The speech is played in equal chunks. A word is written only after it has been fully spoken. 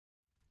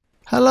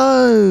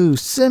Hello,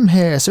 Sim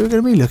here. So we're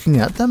going to be looking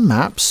at the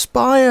map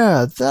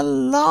Spire, the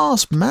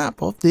last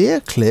map of the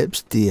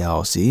Eclipse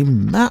DLC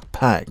map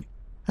pack.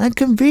 And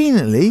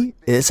conveniently,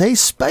 it's a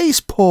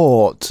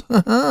spaceport.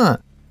 A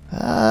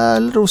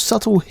little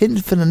subtle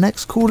hint for the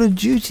next Call of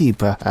Duty,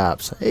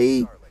 perhaps.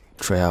 Hey,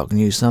 Treyarch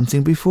knew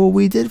something before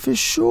we did for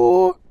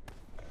sure.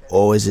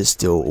 Or is it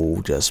still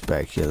all just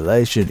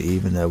speculation,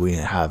 even though we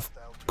have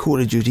Call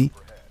of Duty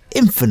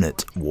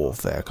Infinite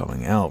Warfare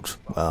coming out?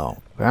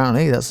 Well,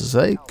 apparently that's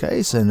the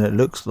case, and it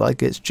looks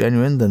like it's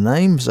genuine, the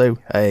name, so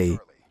hey,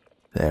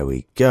 there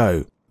we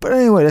go. But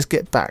anyway, let's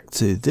get back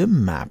to the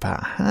map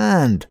at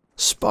hand.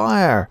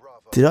 Spire.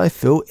 Did I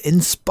feel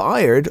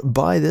inspired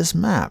by this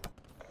map?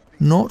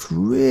 Not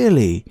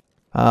really.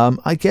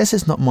 I guess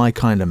it's not my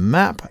kind of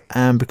map,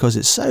 and because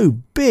it's so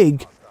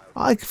big,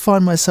 I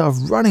find myself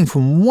running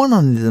from one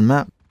end of the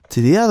map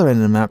to the other end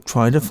of the map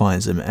trying to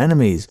find some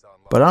enemies.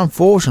 But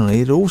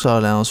unfortunately, it also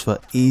allows for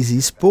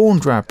easy spawn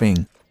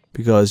trapping,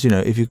 because, you know,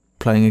 if you're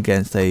playing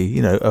against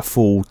a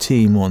full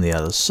team on the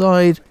other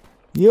side,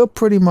 you're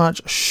pretty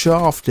much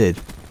shafted.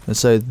 And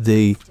so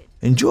the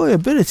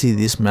enjoyability of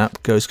this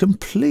map goes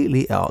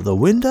completely out the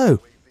window.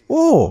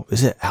 Or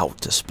is it out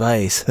to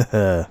space?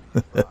 So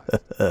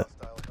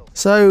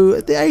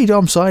the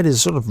ADOM side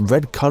is sort of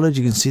red coloured.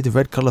 You can see the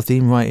red colour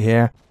theme right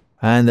here.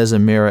 And there's a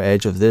mirror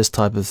edge of this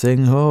type of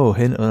thing. Oh,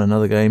 hint on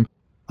another game.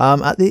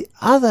 At the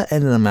other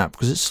end of the map,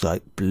 because it's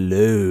like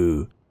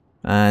blue.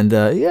 And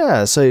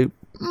yeah, so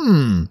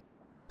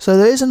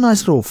there is a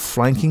nice little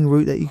flanking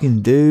route that you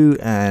can do.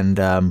 And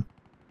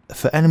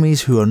for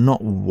enemies who are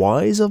not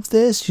wise of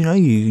this, you know,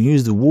 you can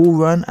use the wall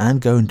run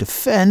and go and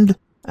defend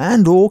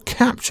and or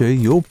capture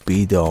your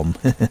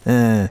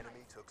BDOM.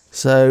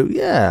 So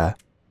yeah,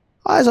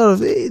 I sort of,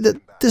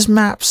 this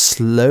map's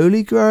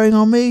slowly growing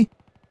on me.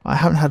 I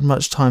haven't had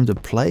much time to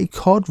play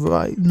COD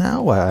right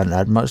now. I haven't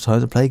had much time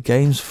to play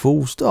games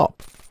full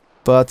stop.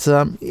 But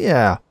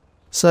yeah,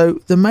 so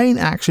the main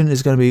action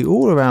is going to be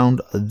all around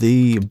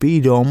the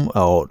BDOM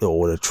or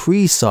the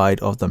tree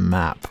side of the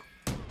map.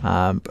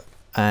 And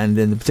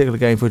in the particular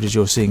game footage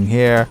you're seeing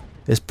here,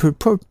 it's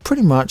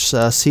pretty much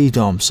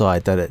CDOM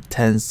side that it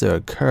tends to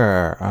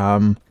occur.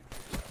 And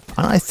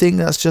I think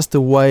that's just the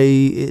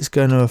way it's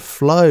going to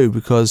flow,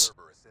 because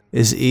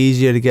it's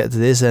easier to get to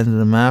this end of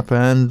the map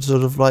and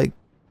sort of like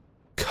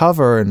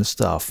cover and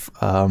stuff.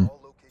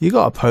 You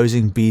got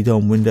opposing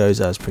BDOM windows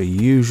as per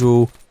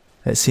usual.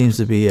 It seems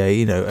to be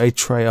a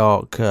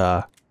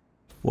Treyarch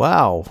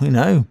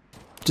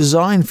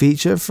design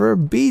feature for a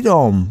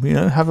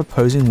BDOM, have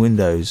opposing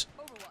windows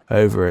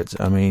over it.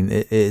 I mean,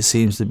 it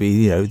seems to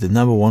be the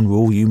 #1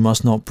 rule you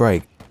must not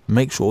break.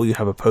 Make sure you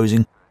have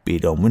opposing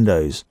BDOM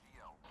windows.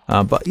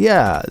 But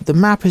yeah, the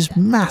map is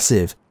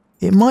massive.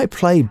 It might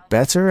play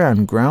better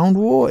on Ground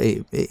War,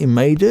 it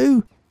may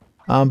do.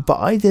 But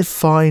I did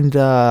find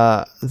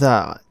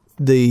that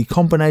the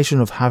combination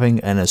of having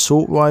an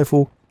assault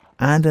rifle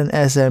and an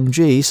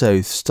SMG,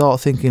 so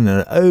start thinking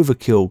an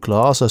overkill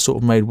class. I sort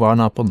of made one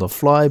up on the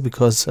fly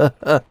because,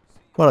 well,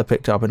 I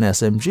picked up an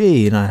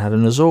SMG and I had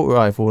an assault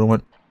rifle and I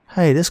went,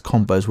 hey, this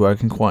combo's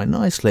working quite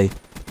nicely.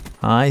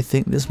 I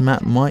think this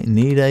map might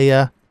need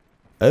a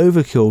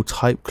overkill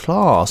type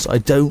class. I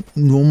don't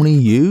normally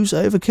use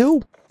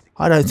overkill.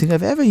 I don't think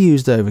I've ever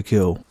used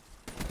overkill.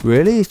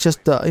 Really, it's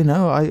just that,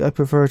 I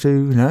prefer to,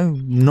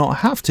 not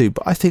have to.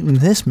 But I think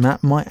this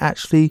map might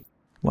actually,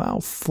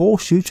 well,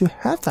 force you to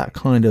have that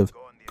kind of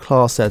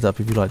class setup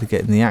if you like to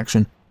get in the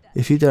action,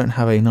 if you don't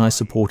have a nice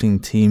supporting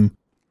team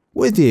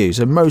with you.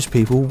 So most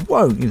people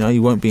won't,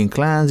 you won't be in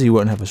clans, you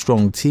won't have a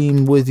strong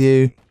team with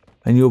you,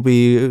 and you'll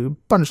be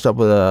bunched up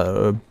with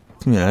a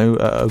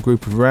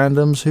group of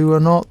randoms who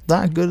are not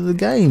that good at the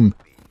game.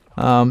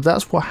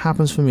 That's what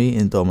happens for me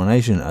in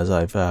Domination, as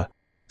I've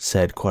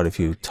said quite a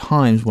few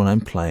times when I'm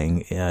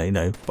playing,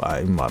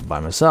 by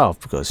myself,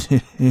 because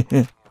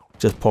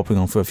just popping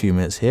on for a few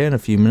minutes here and a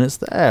few minutes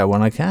there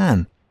when I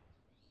can.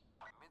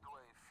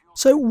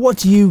 So what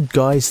do you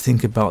guys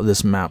think about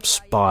this map,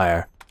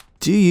 Spire?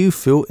 Do you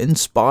feel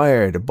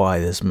inspired by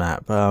this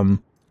map? I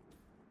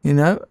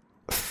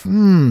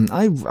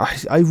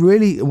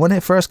really, when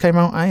it first came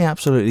out, I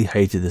absolutely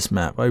hated this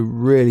map. I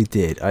really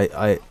did.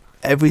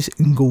 Every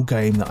single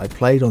game that I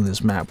played on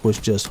this map was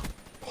just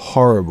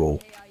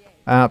horrible.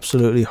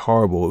 Absolutely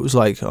horrible. It was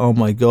like, oh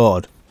my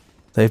god,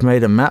 they've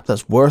made a map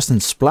that's worse than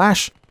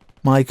Splash?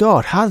 My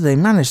god, how did they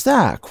manage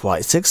that?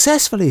 Quite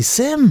successfully,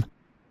 Sim.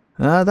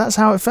 That's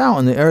how it felt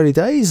in the early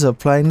days of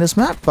playing this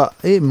map, but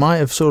it might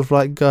have sort of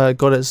like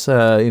got its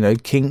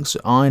kinks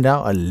ironed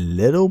out a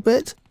little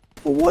bit.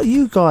 But what do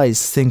you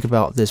guys think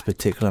about this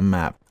particular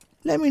map?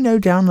 Let me know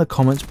down in the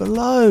comments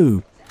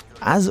below.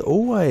 As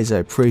always, I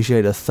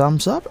appreciate a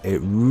thumbs up. It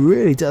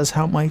really does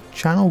help my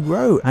channel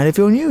grow. And if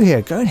you're new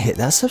here, go and hit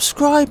that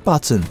subscribe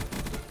button.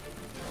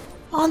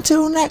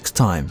 Until next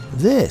time,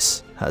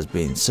 this has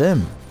been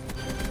Sim.